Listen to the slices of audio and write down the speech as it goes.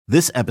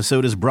This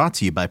episode is brought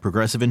to you by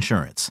Progressive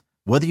Insurance.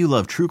 Whether you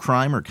love true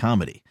crime or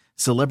comedy,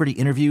 celebrity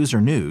interviews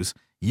or news,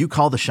 you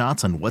call the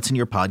shots on what's in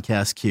your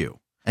podcast queue.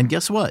 And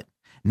guess what?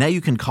 Now you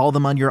can call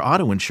them on your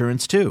auto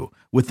insurance too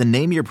with the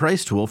Name Your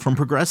Price tool from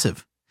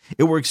Progressive.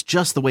 It works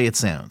just the way it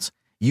sounds.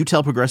 You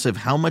tell Progressive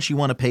how much you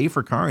want to pay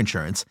for car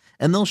insurance,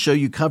 and they'll show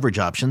you coverage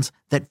options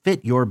that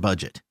fit your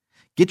budget.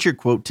 Get your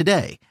quote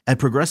today at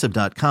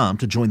Progressive.com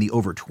to join the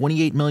over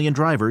 28 million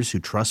drivers who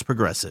trust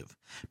Progressive.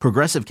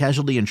 Progressive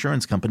Casualty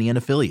Insurance Company and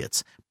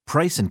Affiliates.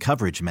 Price and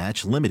coverage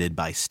match limited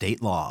by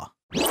state law.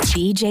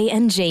 BJ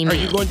and Jamie. Are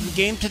you going to the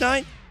game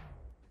tonight?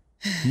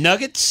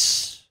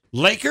 Nuggets?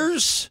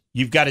 Lakers?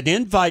 You've got an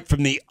invite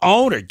from the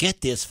owner. Get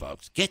this,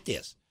 folks. Get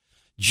this.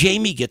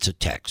 Jamie gets a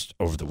text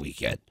over the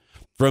weekend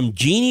from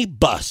Jeannie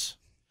Buss,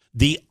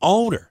 the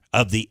owner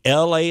of the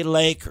L.A.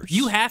 Lakers.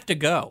 You have to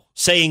go.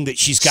 Saying that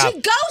she's got...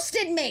 She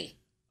ghosted me.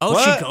 Oh,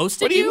 What? she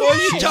ghosted What are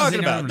you She talking doesn't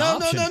about?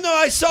 have an No. option.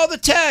 I saw the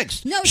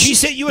text. No, she she-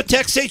 sent you a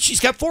text saying she's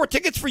got 4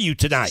 tickets for you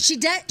tonight. She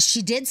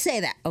did say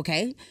that,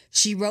 okay?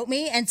 She wrote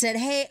me and said,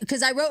 hey,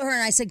 because I wrote her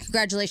and I said,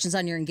 congratulations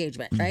on your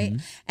engagement, right?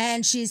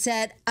 And she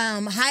said,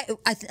 hi,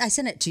 I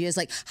sent it to you. It's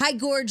like, hi,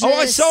 gorgeous. Oh,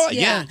 I saw it.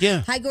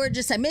 Yeah. Hi,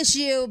 gorgeous. I miss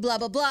you, blah,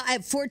 blah, blah. I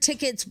have 4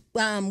 tickets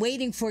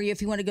waiting for you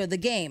if you want to go to the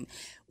game.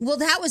 Well,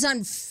 that was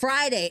on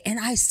Friday, and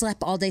I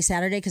slept all day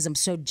Saturday because I'm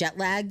so jet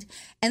lagged.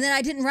 And then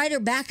I didn't write her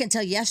back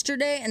until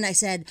yesterday, and I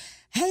said,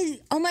 hey,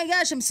 oh my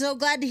gosh, I'm so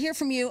glad to hear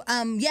from you.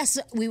 Yes,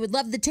 we would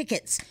love the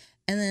tickets.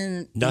 And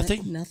then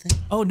Nothing? Nothing.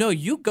 Oh, no,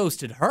 you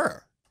ghosted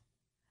her.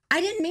 I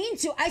didn't mean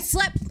to. I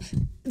slept.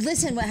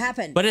 Listen, what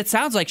happened? But it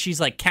sounds like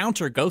she's like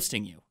counter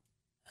ghosting you.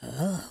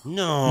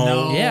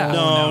 No. Yeah.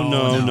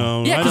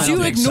 No. Yeah, I because don't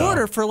you think ignored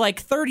so. her for like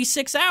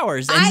 36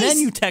 hours. And then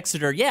you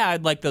texted her, yeah,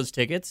 I'd like those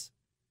tickets.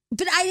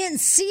 But I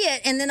didn't see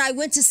it, and then I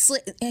went to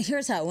sleep.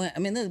 Here's how it went. I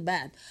mean, this is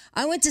bad.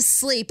 I went to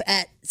sleep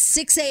at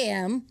 6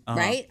 a.m.,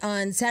 right,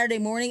 on Saturday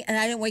morning, and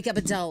I didn't wake up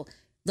until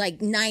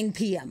like 9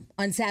 p.m.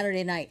 on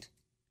Saturday night.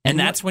 And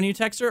that's when you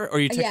text her,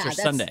 or you text her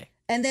that's- Sunday?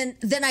 And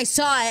then I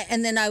saw it,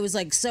 and then I was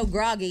like so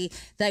groggy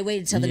that I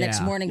waited till the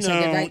next morning so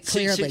I could write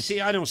clearly. See,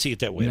 I don't see it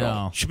that way at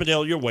all.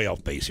 Spadell, you're way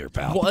off base here,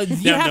 pal. Well,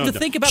 you have to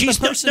think about She's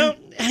the person. No,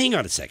 hang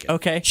on a second.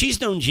 Okay. She's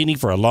known Jeannie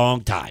for a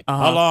long time.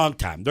 A long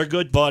time. They're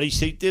good buddies.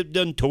 They've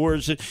done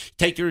tours,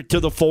 take her to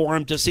the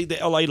Forum to see the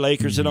L.A.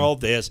 Lakers and all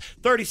this.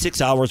 36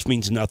 hours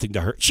means nothing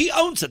to her. She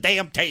owns the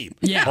damn team.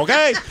 Yeah.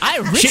 Okay?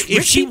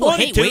 If she people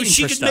wanted hate to, waiting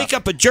she for could stuff. make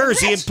up a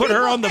jersey and put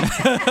her on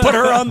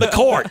the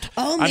court.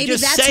 Oh, I'm maybe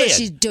just that's saying. what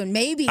she's doing.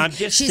 Maybe I'm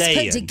just she's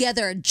saying. put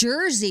together a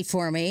jersey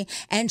for me,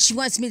 and she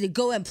wants me to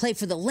go and play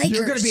for the Lakers.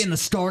 You're going to be in the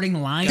starting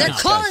lineup. They're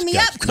calling me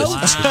up,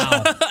 coach.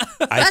 Wow.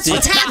 That's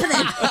what's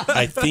happening.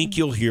 I think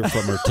you'll hear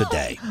from her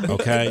today,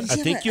 okay? I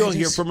think you'll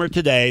hear from her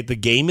today. The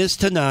game is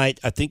tonight.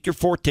 I think your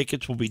 4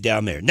 tickets will be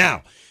down there.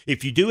 Now,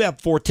 if you do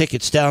have 4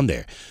 tickets down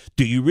there,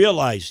 do you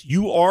realize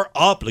you are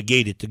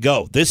obligated to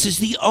go? This is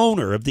the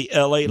owner of the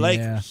L.A.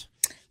 Lakers.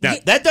 Now,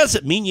 that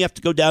doesn't mean you have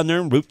to go down there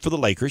and root for the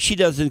Lakers. She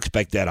doesn't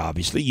expect that,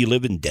 obviously. You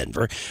live in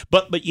Denver.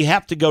 But you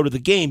have to go to the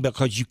game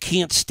because you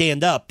can't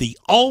stand up the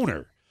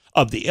owner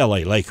of the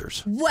L.A.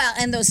 Lakers. Well,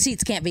 and those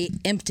seats can't be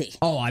empty.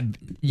 Oh,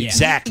 yeah.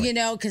 Exactly. You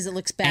know, because it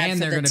looks bad And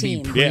for they're the gonna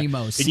team. be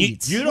primo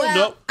seats. You don't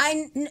know.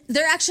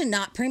 They're actually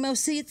not primo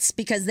seats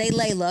because they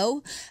lay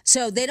low,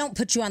 so they don't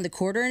put you on the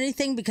court or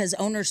anything because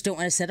owners don't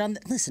want to sit on.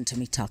 Listen to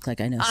me talk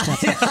like I know stuff.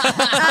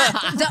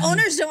 The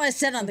owners don't want to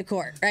sit on the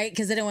court, right?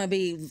 Because they don't want to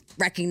be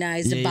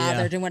recognized and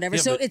bothered and whatever.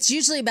 Yeah, so but- it's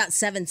usually about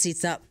 7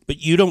 seats up.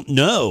 But you don't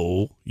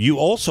know. You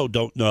also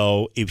don't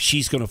know if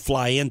she's going to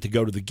fly in to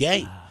go to the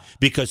game.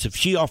 Because if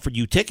she offered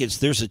you tickets,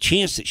 there's a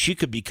chance that she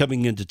could be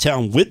coming into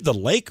town with the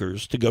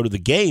Lakers to go to the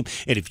game.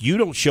 And if you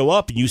don't show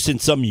up and you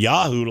send some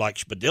Yahoo like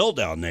Spadil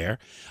down there,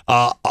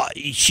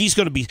 she's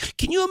going to be.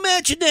 Can you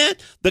imagine that?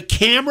 The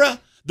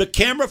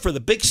camera for the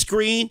big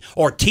screen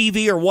or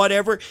TV or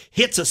whatever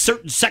hits a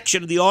certain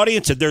section of the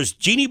audience, and there's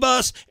Jeannie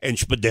Buss and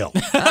Spadil.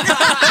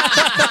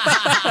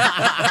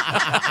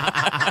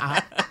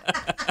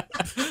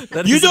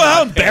 You know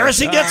how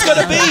embarrassing that's going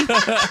to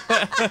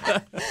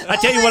be? I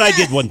tell you what I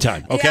did one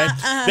time, okay?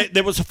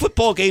 There was a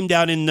football game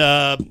down in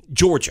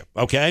Georgia,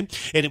 okay?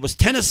 And it was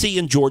Tennessee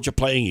and Georgia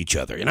playing each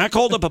other. And I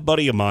called up a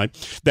buddy of mine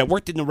that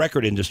worked in the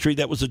record industry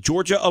that was a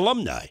Georgia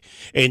alumni.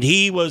 And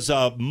he was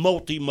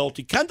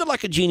multi, kind of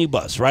like a Jeannie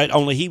Buss, right?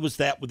 Only he was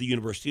that with the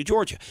University of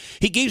Georgia.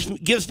 He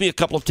gives me a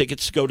couple of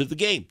tickets to go to the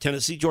game,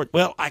 Tennessee, Georgia.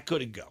 Well, I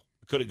couldn't go.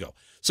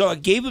 So I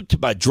gave them to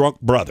my drunk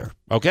brother,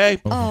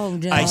 okay? Oh,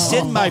 no. I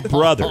send my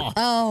brother.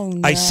 Oh,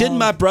 no. I send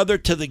my brother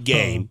to the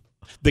game.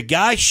 The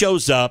guy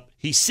shows up.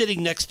 He's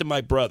sitting next to my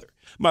brother.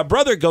 My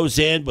brother goes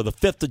in with a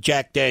fifth of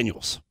Jack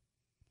Daniels,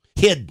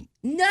 hidden.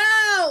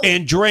 No.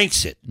 And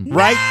drinks it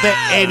right there.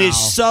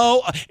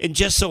 And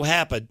just so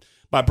happened,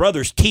 my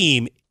brother's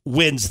team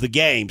wins the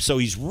game, so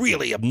he's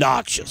really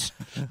obnoxious.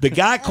 The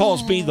guy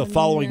calls me the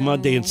following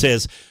Monday and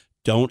says,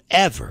 don't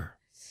ever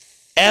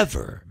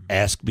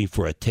ask me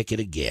for a ticket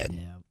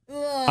again.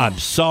 I'm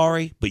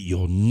sorry, but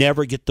you'll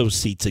never get those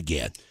seats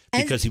again.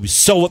 because he was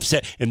so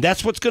upset. And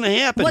that's what's going to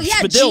happen. Well,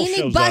 yeah, Spadil Jeannie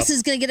shows Buss up.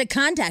 is going to get a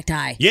contact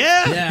high.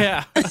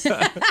 Yeah.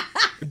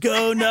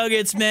 Go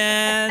Nuggets,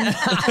 man.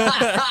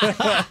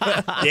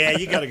 Yeah,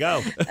 you got to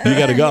go. You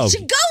got to go. She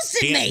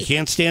ghosted me.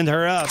 Can't stand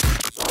her up.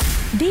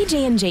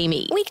 BJ and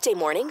Jamie, weekday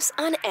mornings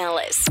on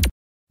Alice.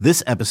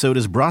 This episode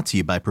is brought to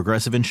you by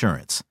Progressive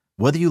Insurance.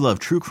 Whether you love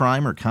true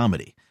crime or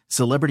comedy,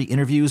 celebrity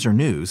interviews or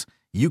news,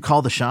 you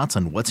call the shots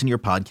on what's in your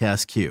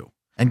podcast queue.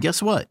 And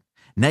guess what?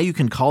 Now you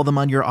can call them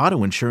on your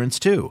auto insurance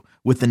too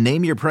with the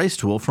Name Your Price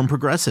tool from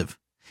Progressive.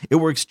 It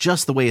works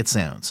just the way it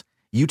sounds.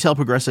 You tell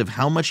Progressive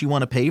how much you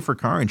want to pay for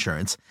car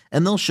insurance,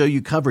 and they'll show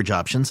you coverage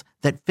options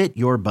that fit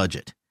your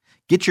budget.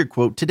 Get your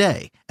quote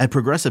today at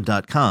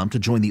Progressive.com to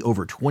join the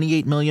over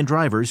 28 million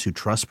drivers who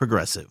trust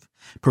Progressive.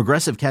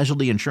 Progressive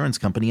Casualty Insurance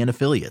Company and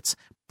Affiliates.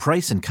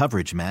 Price and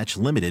coverage match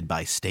limited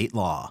by state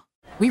law.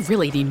 We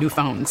really need new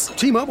phones.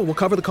 T-Mobile will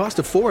cover the cost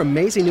of 4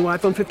 amazing new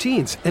iPhone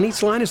 15s, and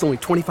each line is only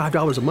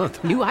 $25 a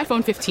month. New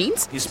iPhone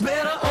 15s? It's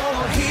better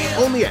over here.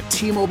 Only at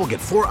T-Mobile, get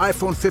 4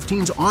 iPhone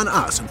 15s on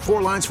us and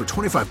 4 lines for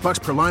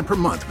 $25 per line per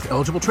month with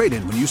eligible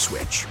trade-in when you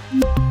switch.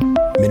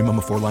 Minimum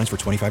of 4 lines for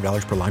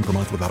 $25 per line per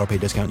month with autopay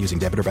discount using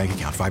debit or bank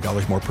account.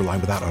 $5 more per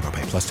line without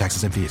autopay, plus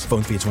taxes and fees.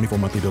 Phone fee at 24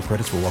 monthly bill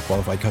credits for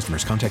well-qualified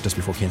customers. Contact us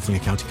before canceling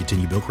account to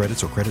continue bill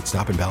credits or credit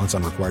stop and balance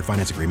on required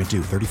finance agreement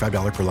due.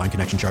 $35 per line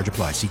connection charge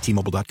applies. See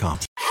T-Mobile.com.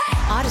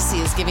 Odyssey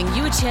is giving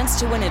you a chance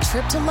to win a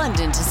trip to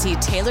London to see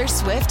Taylor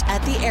Swift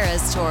at the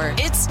Eras Tour.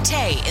 It's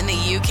Tay in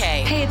the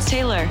UK. Hey, it's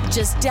Taylor.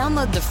 Just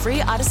download the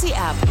free Odyssey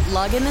app,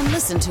 log in and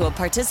listen to a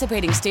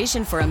participating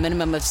station for a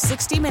minimum of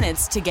 60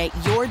 minutes to get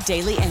your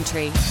daily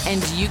entry.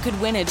 And you could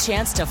win a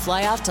chance to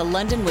fly off to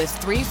London with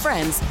 3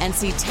 friends and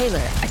see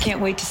Taylor. I can't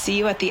wait to see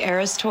you at the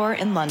Eras Tour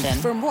in London.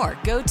 For more,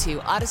 go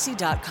to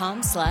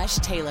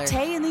odyssey.com/Taylor.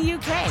 Tay in the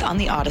UK. On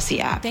the Odyssey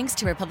app. Thanks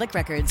to Republic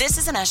Records. This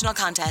is a national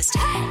contest.